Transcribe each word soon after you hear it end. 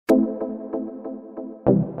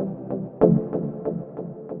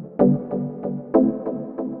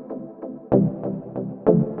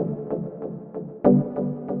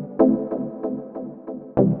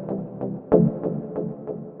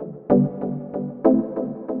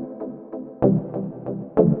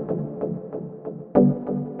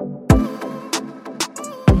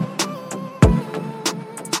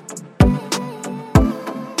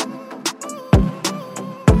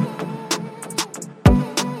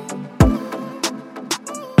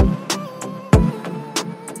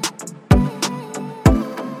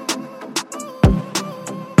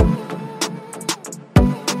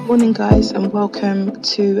Morning, guys, and welcome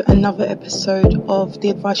to another episode of The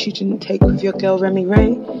Advice You Didn't Take with your girl Remy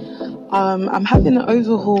Ray. I'm having an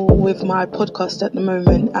overhaul with my podcast at the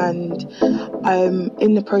moment, and I'm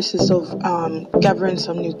in the process of gathering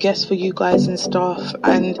some new guests for you guys and stuff.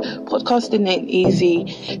 And podcasting ain't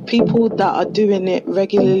easy. People that are doing it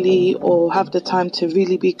regularly or have the time to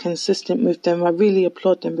really be consistent with them, I really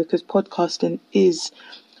applaud them, because podcasting is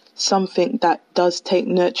something that does take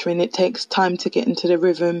nurturing. It takes time to get into the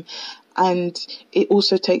rhythm, and it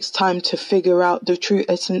also takes time to figure out the true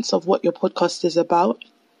essence of what your podcast is about.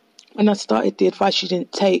 When I started The Advice You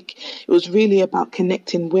Didn't Take, it was really about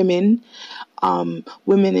connecting women,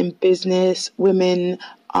 women in business, women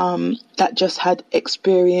that just had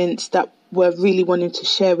experience, that were really wanting to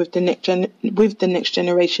share with the next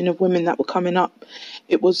generation of women that were coming up.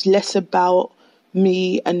 It was less about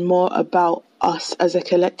me and more about us as a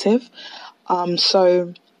collective.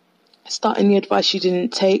 So starting The Advice You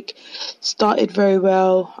Didn't Take started very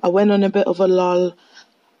well. I went on a bit of a lull.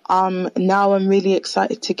 Now I'm really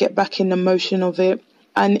excited to get back in the motion of it.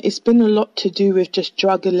 And it's been a lot to do with just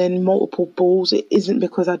juggling multiple balls. It isn't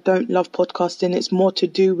because I don't love podcasting. It's more to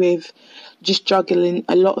do with just juggling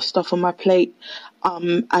a lot of stuff on my plate,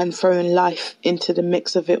 and throwing life into the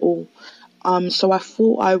mix of it all. So I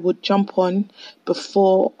thought I would jump on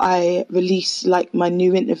before I release like my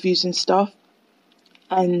new interviews and stuff,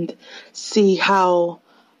 and see how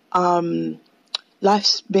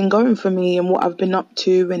life's been going for me and what I've been up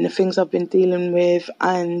to and the things I've been dealing with,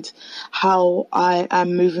 and how I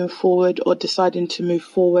am moving forward or deciding to move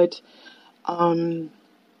forward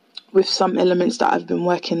with some elements that I've been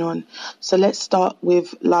working on. So let's start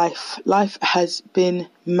with life. Life has been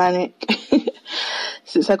manic.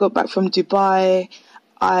 Since I got back from Dubai,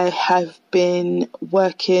 I have been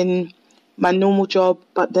working my normal job,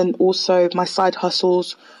 but then also my side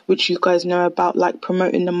hustles, which you guys know about, like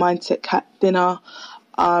promoting the Mindset Cat dinner.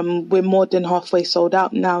 We're more than halfway sold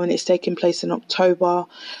out now, and it's taking place in October.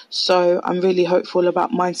 So I'm really hopeful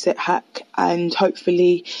about Mindset Hack, and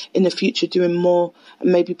hopefully in the future doing more,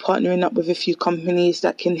 and maybe partnering up with a few companies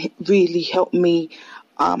that can really help me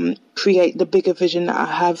create the bigger vision that I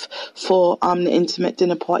have for the intimate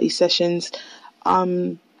dinner party sessions.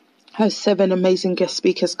 Has 7 amazing guest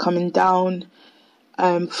speakers coming down,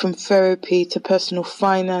 from therapy to personal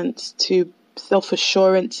finance to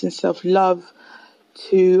self-assurance and self-love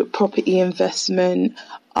to property investment,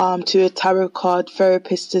 to a tarot card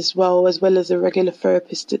therapist as well as a regular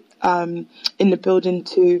therapist in the building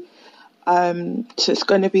too. So it's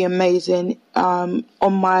going to be amazing.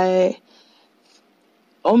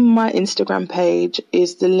 On my Instagram page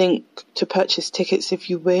is the link to purchase tickets if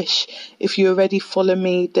you wish. If you already follow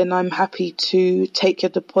me, then I'm happy to take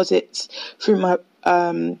your deposits through my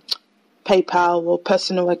PayPal or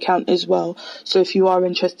personal account as well. So if you are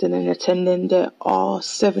interested in attending, there are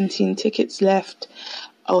 17 tickets left,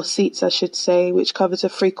 or seats I should say, which covers a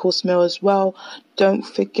 3-course meal as well. Don't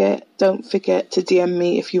forget to DM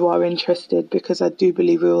me if you are interested, because I do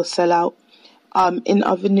believe we will sell out. In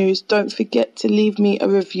other news, don't forget to leave me a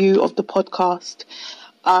review of the podcast,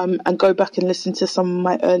 and go back and listen to some of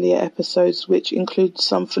my earlier episodes, which include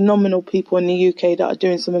some phenomenal people in the UK that are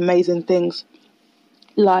doing some amazing things.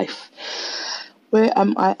 Life. Where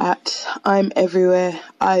am I at? I'm everywhere.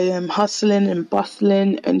 I am hustling and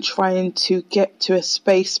bustling and trying to get to a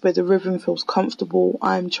space where the rhythm feels comfortable.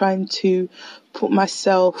 I'm trying to put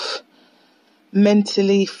myself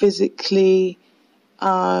mentally, physically,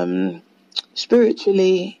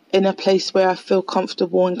 spiritually in a place where I feel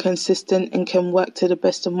comfortable and consistent and can work to the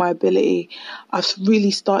best of my ability. I've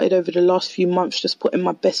really started over the last few months just putting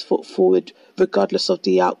my best foot forward, regardless of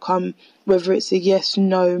the outcome, whether it's a yes,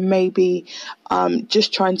 no, maybe,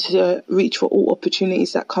 just trying to reach for all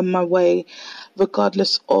opportunities that come my way,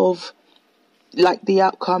 regardless of like the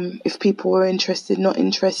outcome, if people are interested, not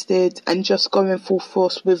interested, and just going full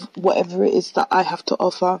force with whatever it is that I have to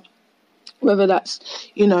offer. Whether that's,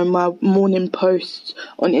 my morning posts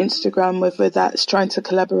on Instagram, whether that's trying to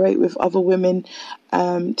collaborate with other women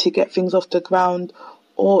to get things off the ground,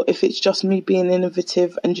 or if it's just me being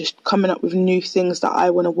innovative and just coming up with new things that I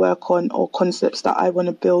want to work on, or concepts that I want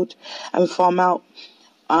to build and farm out.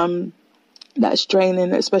 That's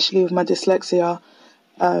draining, especially with my dyslexia.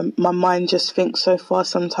 My mind just thinks so far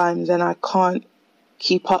sometimes, and I can't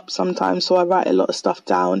keep up sometimes, so I write a lot of stuff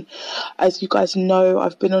down. As you guys know,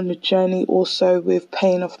 I've been on a journey also with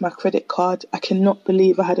paying off my credit card. I cannot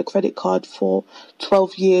believe I had a credit card for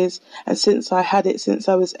 12 years, and since I had it since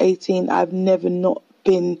I was 18, I've never not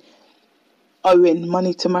been owing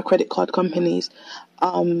money to my credit card companies.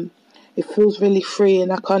 It feels really free,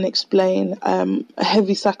 and I can't explain. A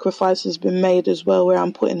heavy sacrifice has been made as well, where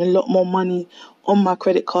I'm putting a lot more money on my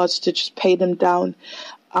credit cards to just pay them down.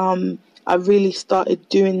 I really started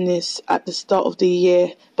doing this at the start of the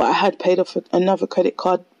year, but I had paid off another credit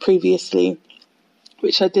card previously,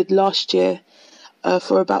 which I did last year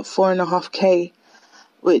for about 4.5k,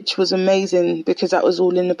 which was amazing because that was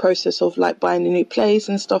all in the process of like buying a new place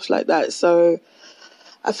and stuff like that. So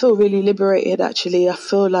I feel really liberated, actually. I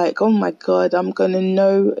feel like, oh my God, I'm going to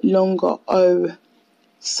no longer owe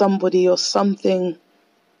somebody or something,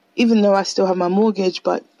 even though I still have my mortgage.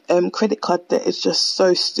 But credit card debt is just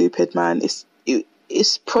so stupid, man.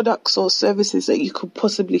 It's products or services that you could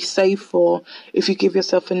possibly save for if you give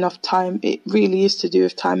yourself enough time. It really is to do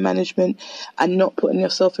with time management and not putting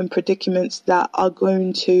yourself in predicaments that are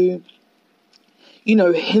going to,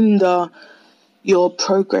 hinder your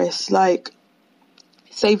progress. Like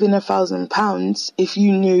saving £1,000, if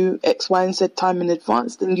you knew X, Y, and Z time in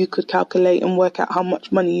advance, then you could calculate and work out how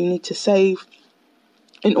much money you need to save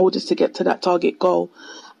in order to get to that target goal.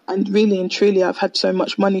 And really and truly, I've had so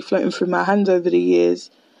much money floating through my hands over the years,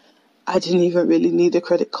 I didn't even really need a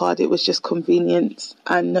credit card. It was just convenience.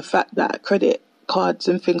 And the fact that credit cards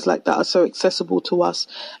and things like that are so accessible to us,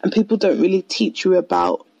 and people don't really teach you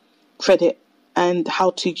about credit and how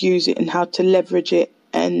to use it and how to leverage it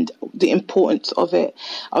and the importance of it.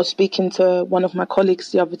 I was speaking to one of my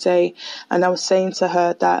colleagues the other day, and I was saying to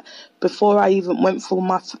her that before I even went for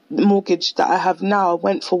my mortgage that I have now, I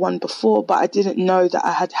went for one before, but I didn't know that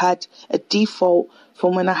I had a default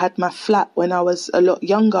from when I had my flat when I was a lot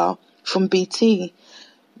younger from BT,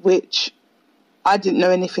 which I didn't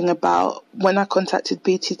know anything about. When I contacted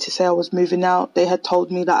BT to say I was moving out, they had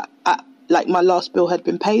told me that my last bill had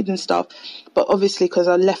been paid and stuff, but obviously because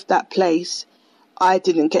I left that place, I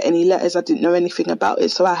didn't get any letters. I didn't know anything about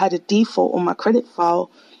it. So I had a default on my credit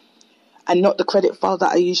file, and not the credit file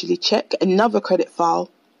that I usually check, another credit file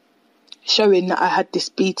showing that I had this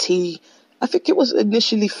BT. I think it was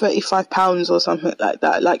initially £35 or something like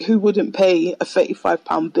that. Like, who wouldn't pay a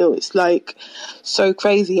 £35 bill? It's like so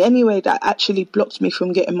crazy. Anyway, that actually blocked me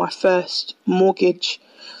from getting my first mortgage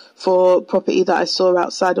for property that I saw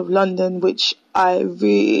outside of London, which I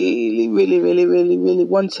really, really, really, really, really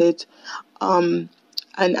wanted. And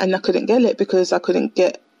I couldn't get it because I couldn't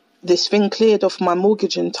get this thing cleared off my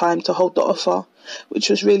mortgage in time to hold the offer, which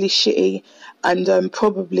was really shitty, and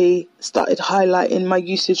probably started highlighting my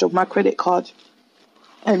usage of my credit card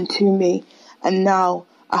to me. And now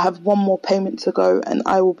I have one more payment to go and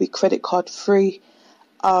I will be credit card free.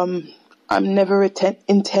 I'm never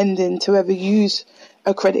intending to ever use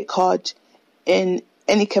a credit card in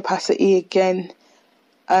any capacity again.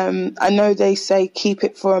 I know they say keep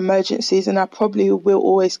it for emergencies, and I probably will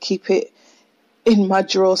always keep it in my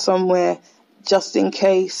drawer somewhere just in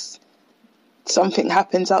case something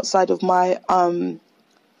happens outside of my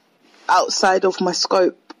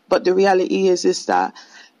scope. But the reality is that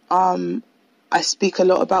I speak a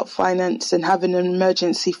lot about finance, and having an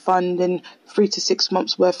emergency fund and 3 to 6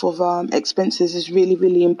 months worth of expenses is really,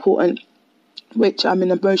 really important, which I'm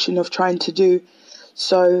in a motion of trying to do.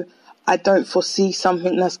 So I don't foresee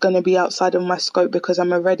something that's going to be outside of my scope because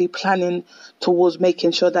I'm already planning towards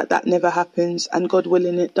making sure that that never happens, and God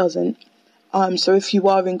willing it doesn't. So if you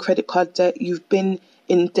are in credit card debt, you've been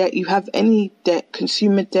in debt, you have any debt,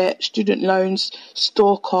 consumer debt, student loans,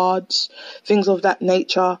 store cards, things of that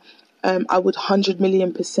nature, I would 100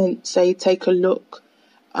 million% say take a look.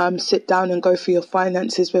 Sit down and go through your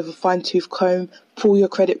finances with a fine-tooth comb, pull your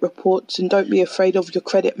credit reports, and don't be afraid of your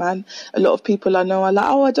credit, man. A lot of people I know are like,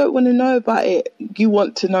 oh, I don't want to know about it. You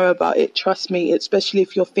want to know about it, trust me, especially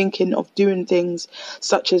if you're thinking of doing things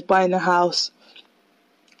such as buying a house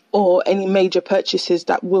or any major purchases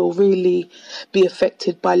that will really be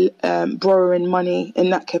affected by borrowing money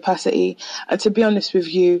in that capacity. And to be honest with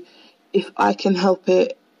you, if I can help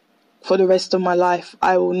it, for the rest of my life,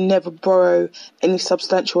 I will never borrow any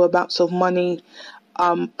substantial amounts of money,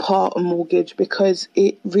 part a mortgage, because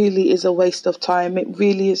it really is a waste of time. It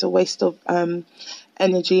really is a waste of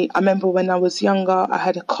energy. I remember when I was younger, I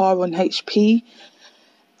had a car on HP.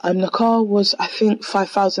 The car was, I think,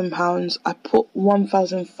 £5,000. I put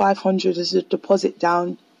 £1,500 as a deposit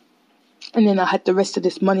down, and then I had the rest of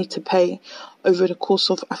this money to pay over the course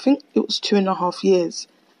of, I think it was 2.5 years.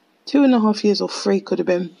 2.5 years or 3 could have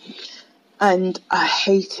been. And I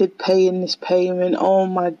hated paying this payment. Oh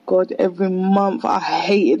my God, every month I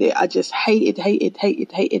hated it. I just hated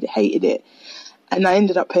it. And I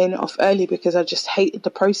ended up paying it off early because I just hated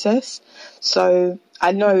the process. So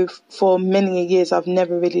I know for many years I've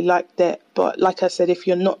never really liked debt, but like I said, if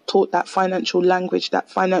you're not taught that financial language, that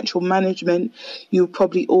financial management, you'll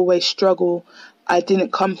probably always struggle. I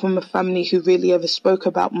didn't come from a family who really ever spoke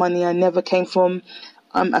about money. I never came from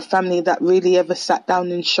a family that really ever sat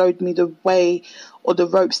down and showed me the way or the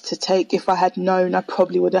ropes to take. If I had known, I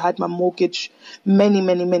probably would have had my mortgage many,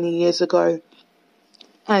 many, many years ago.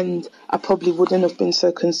 And I probably wouldn't have been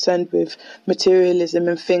so concerned with materialism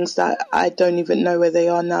and things that I don't even know where they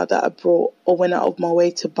are now that I brought or went out of my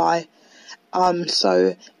way to buy.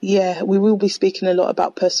 So yeah, we will be speaking a lot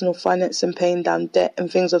about personal finance and paying down debt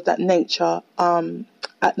and things of that nature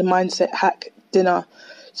at the Mindset Hack dinner.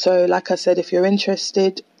 So like I said, if you're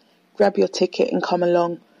interested, grab your ticket and come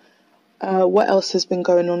along. What else has been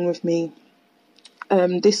going on with me?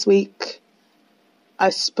 This week I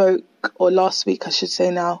spoke, or last week I should say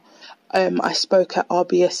now, I spoke at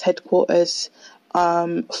RBS headquarters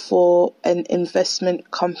for an investment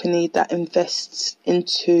company that invests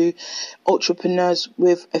into entrepreneurs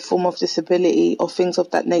with a form of disability or things of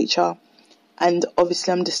that nature. And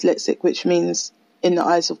obviously I'm dyslexic, which means in the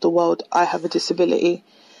eyes of the world, I have a disability.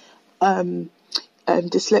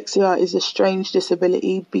 Dyslexia is a strange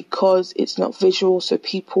disability because it's not visual, so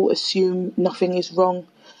people assume nothing is wrong.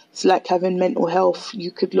 It's like having mental health.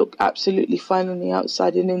 You could look absolutely fine on the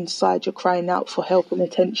outside, and inside you're crying out for help and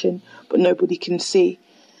attention, but nobody can see.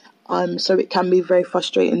 So it can be very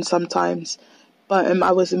frustrating sometimes. But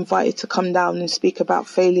I was invited to come down and speak about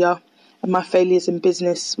failure and my failures in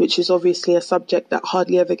business, which is obviously a subject that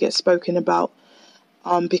hardly ever gets spoken about,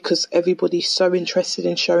 because everybody's so interested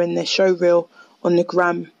in showing their show reel on the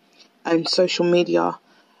gram and social media.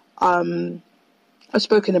 I've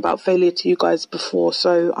spoken about failure to you guys before,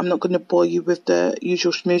 so I'm not going to bore you with the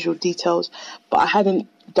usual schmoozle details, but I hadn't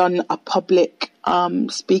done a public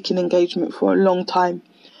speaking engagement for a long time.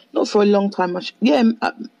 Not for a long time,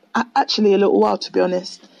 actually a little while, to be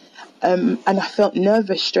honest. And I felt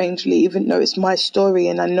nervous, strangely, even though it's my story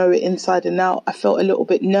and I know it inside and out. I felt a little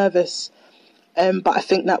bit nervous, but I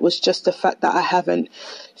think that was just the fact that I haven't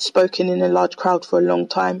spoken in a large crowd for a long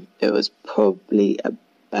time. It was probably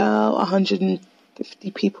about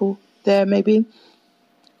 150 people there, maybe,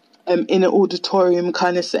 in an auditorium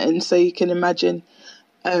kind of setting, so you can imagine.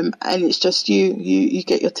 And it's just you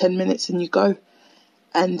get your 10 minutes and you go.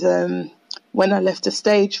 And when I left the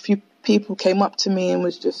stage, a few people came up to me and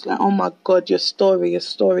was just like, "Oh my God, your story.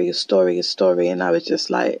 And I was just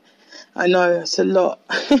like, I know, it's a lot.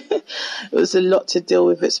 It was a lot to deal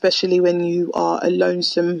with, especially when you are a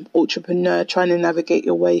lonesome entrepreneur trying to navigate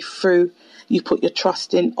your way through. You put your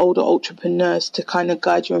trust in older entrepreneurs to kind of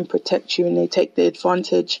guide you and protect you, and they take the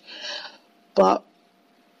advantage. But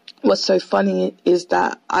what's so funny is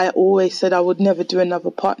that I always said I would never do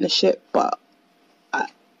another partnership, but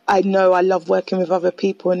I know I love working with other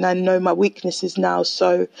people, and I know my weaknesses now,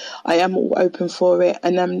 so I am all open for it.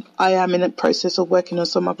 And I am in a process of working on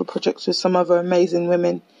some other projects with some other amazing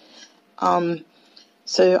women.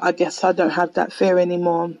 So I guess I don't have that fear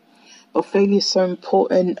anymore. But failure is so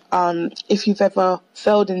important. If you've ever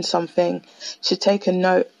failed in something, you should take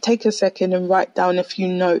a second and write down a few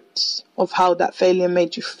notes of how that failure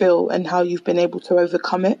made you feel and how you've been able to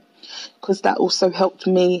overcome it, because that also helped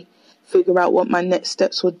me figure out what my next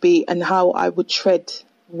steps would be and how I would tread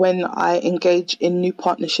when I engage in new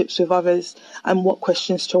partnerships with others, and what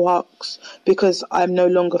questions to ask, because I'm no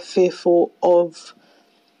longer fearful of,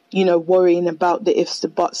 worrying about the ifs, the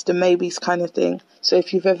buts, the maybes kind of thing. So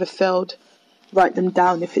if you've ever failed, write them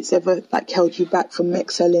down if it's ever held you back from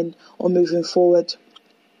excelling or moving forward.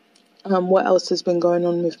 What else has been going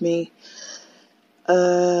on with me?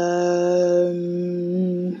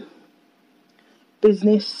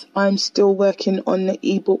 Business. I'm still working on the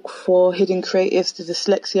ebook for Hidden Creatives, the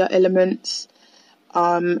dyslexia elements,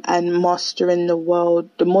 and mastering the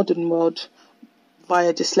modern world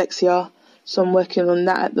via dyslexia. So I'm working on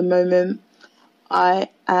that at the moment. I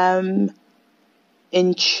am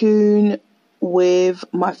in tune with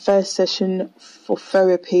my first session for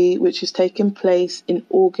therapy, which is taking place in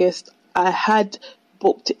August. I had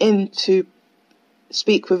booked in to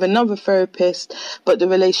speak with another therapist, but the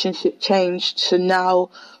relationship changed, so now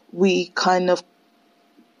we're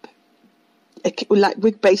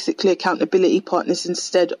basically accountability partners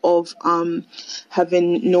instead of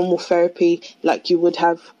having normal therapy like you would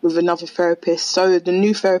have with another therapist. So the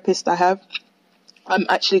new therapist I have, I'm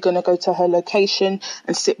actually going to go to her location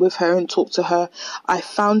and sit with her and talk to her. I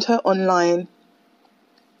found her online.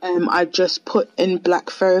 I just put in Black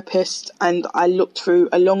therapist and I looked through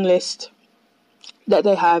a long list that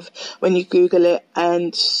they have when you Google it,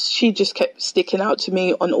 and she just kept sticking out to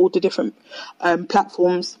me on all the different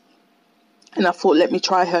platforms. and I thought, let me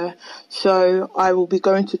try her. So I will be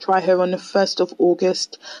going to try her on the 1st of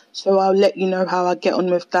August. So I'll let you know how I get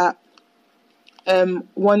on with that.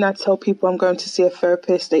 When I tell people I'm going to see a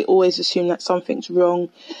therapist, they always assume that something's wrong.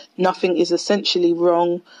 Nothing is essentially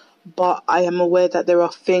wrong, but I am aware that there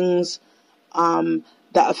are things that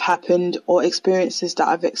have happened or experiences that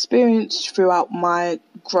I've experienced throughout my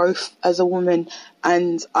growth as a woman,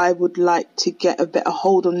 and I would like to get a better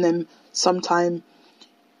hold on them sometime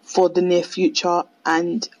for the near future,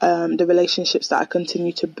 and the relationships that I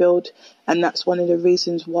continue to build. And that's one of the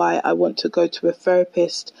reasons why I want to go to a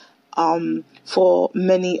therapist. For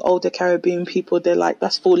many older Caribbean people, they're like,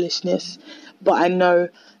 that's foolishness. But I know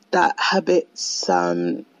that habits,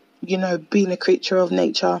 being a creature of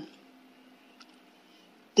nature,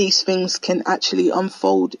 these things can actually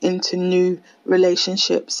unfold into new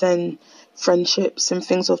relationships and friendships and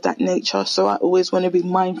things of that nature. So I always want to be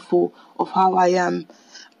mindful of how I am,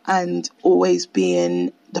 and always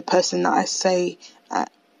being the person that I say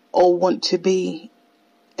or want to be.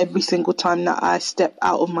 Every single time that I step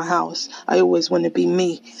out of my house, I always want to be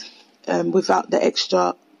me, without the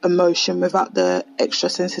extra emotion, without the extra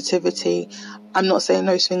sensitivity. I'm not saying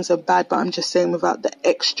those things are bad, but I'm just saying without the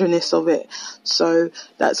extraness of it. So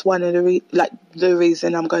that's one of the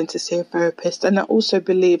reason I'm going to see a therapist. And I also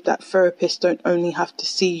believe that therapists don't only have to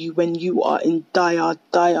see you when you are in dire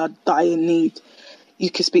need. You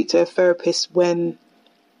can speak to a therapist when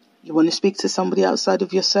you want to speak to somebody outside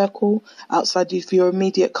of your circle, outside of your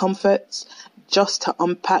immediate comforts, just to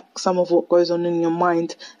unpack some of what goes on in your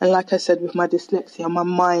mind. And like I said, with my dyslexia, my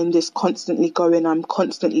mind is constantly going. I'm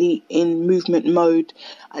constantly in movement mode.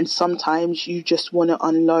 And sometimes you just want to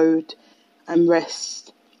unload and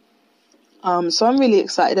rest. So I'm really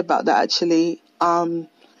excited about that, actually.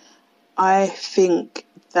 I think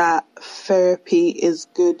that therapy is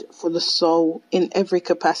good for the soul in every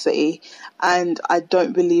capacity, and I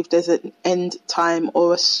don't believe there's an end time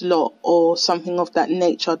or a slot or something of that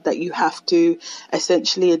nature that you have to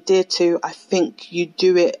essentially adhere to. I think you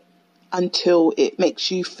do it until it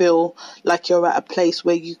makes you feel like you're at a place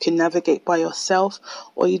where you can navigate by yourself,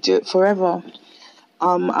 or you do it forever.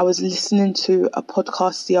 I was listening to a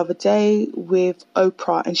podcast the other day with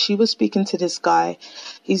Oprah, and she was speaking to this guy.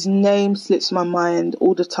 His name slips my mind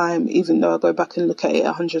all the time, even though I go back and look at it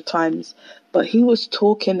 100 times. But he was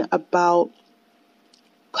talking about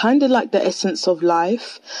kind of like the essence of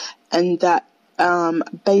life, and that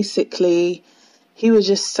basically he was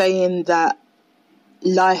just saying that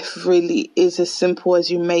life really is as simple as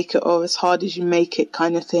you make it, or as hard as you make it,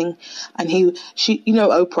 kind of thing. And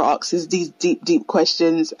Oprah asks these deep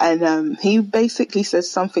questions, and he basically says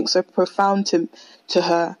something so profound to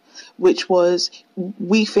her, which was,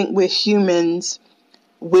 we think we're humans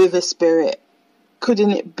with a spirit. Couldn't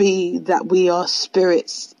it be that we are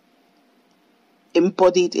spirits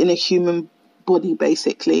embodied in a human body,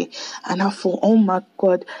 basically? And I thought, oh my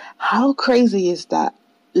God, how crazy is that?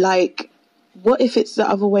 Like, what if it's the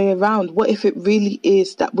other way around? What if it really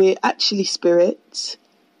is that we're actually spirits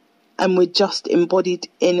and we're just embodied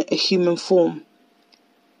in a human form?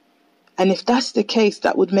 And if that's the case,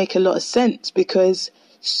 that would make a lot of sense, because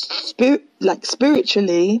spiritually,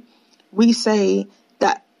 we say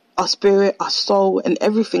that our spirit, our soul, and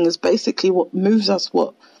everything is basically what moves us,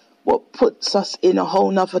 what puts us in a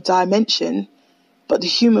whole nother dimension. But the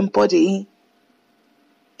human body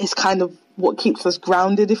is kind of what keeps us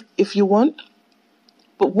grounded, if you want.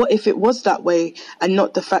 But what if it was that way, and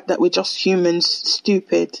not the fact that we're just humans,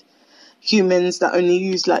 stupid humans that only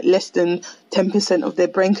use like less than 10% of their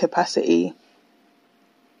brain capacity?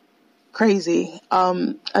 Crazy.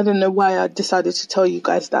 I don't know why I decided to tell you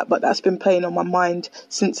guys that, but that's been playing on my mind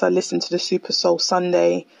since I listened to the Super Soul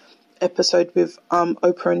Sunday episode with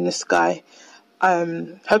Oprah and this guy.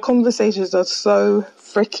 Her conversations are so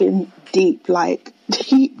freaking deep, like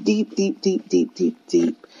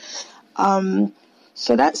deep.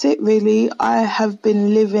 So that's it, really. I've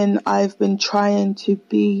been trying to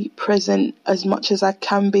be present as much as I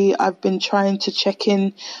can be. I've been trying to check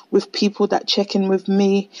in with people that check in with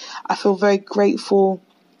me. I feel very grateful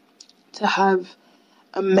to have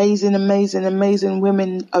amazing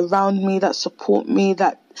women around me that support me,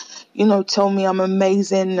 that, tell me I'm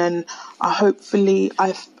amazing. And I hope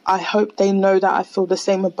they know that I feel the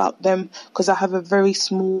same about them, because I have a very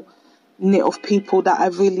small knit of people that I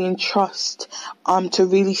really entrust to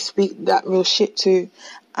really speak that real shit to.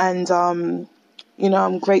 And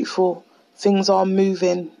I'm grateful. Things are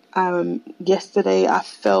moving. Yesterday I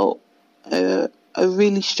felt a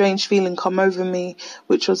really strange feeling come over me,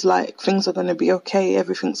 which was like, things are going to be okay,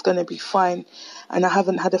 everything's going to be fine. And I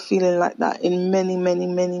haven't had a feeling like that in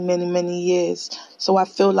many years. So I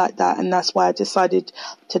feel like that, and that's why I decided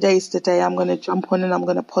today's the day I'm going to jump on and I'm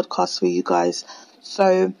going to podcast for you guys.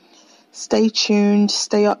 So stay tuned,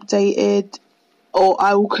 stay updated, or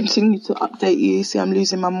I will continue to update you. See, I'm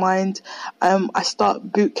losing my mind. I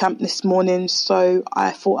start boot camp this morning, so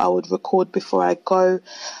I thought I would record before I go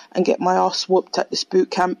and get my ass whooped at this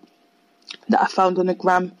boot camp that I found on the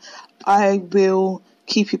gram. I will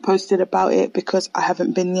keep you posted about it because I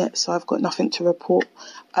haven't been yet, so I've got nothing to report.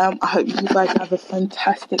 I hope you guys have a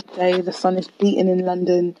fantastic day. The sun is beating in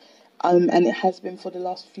London, and it has been for the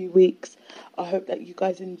last few weeks. I hope that you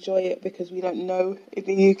guys enjoy it because we don't know in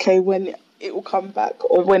the UK when it will come back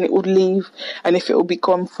or when it will leave and if it will be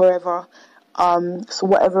gone forever. So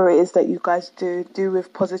whatever it is that you guys do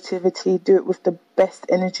with positivity, do it with the best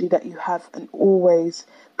energy that you have, and always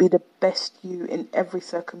be the best you in every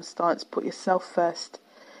circumstance. Put yourself first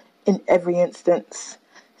in every instance.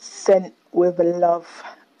 Sent with love.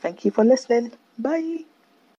 Thank you for listening. Bye.